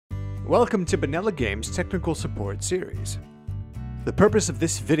Welcome to Benella Games Technical Support Series. The purpose of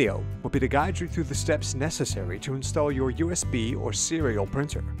this video will be to guide you through the steps necessary to install your USB or serial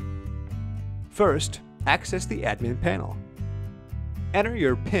printer. First, access the admin panel. Enter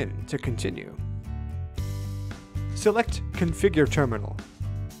your PIN to continue. Select Configure Terminal.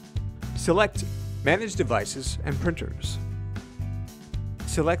 Select Manage Devices and Printers.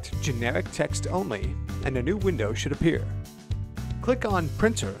 Select Generic Text Only, and a new window should appear. Click on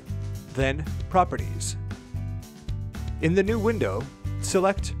Printer, then Properties. In the new window,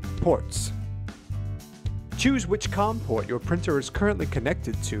 select Ports. Choose which COM port your printer is currently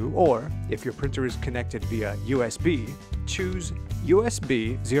connected to, or, if your printer is connected via USB, choose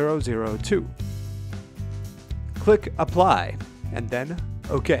USB 002. Click Apply, and then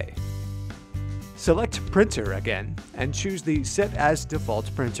OK. Select Printer again, and choose the Set as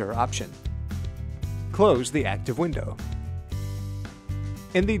Default Printer option. Close the active window.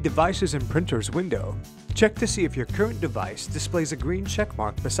 In the Devices and Printers window, check to see if your current device displays a green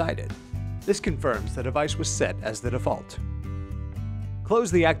checkmark beside it. This confirms the device was set as the default.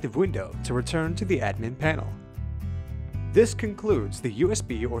 Close the active window to return to the admin panel. This concludes the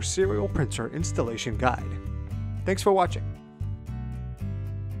USB or serial printer installation guide. Thanks for watching.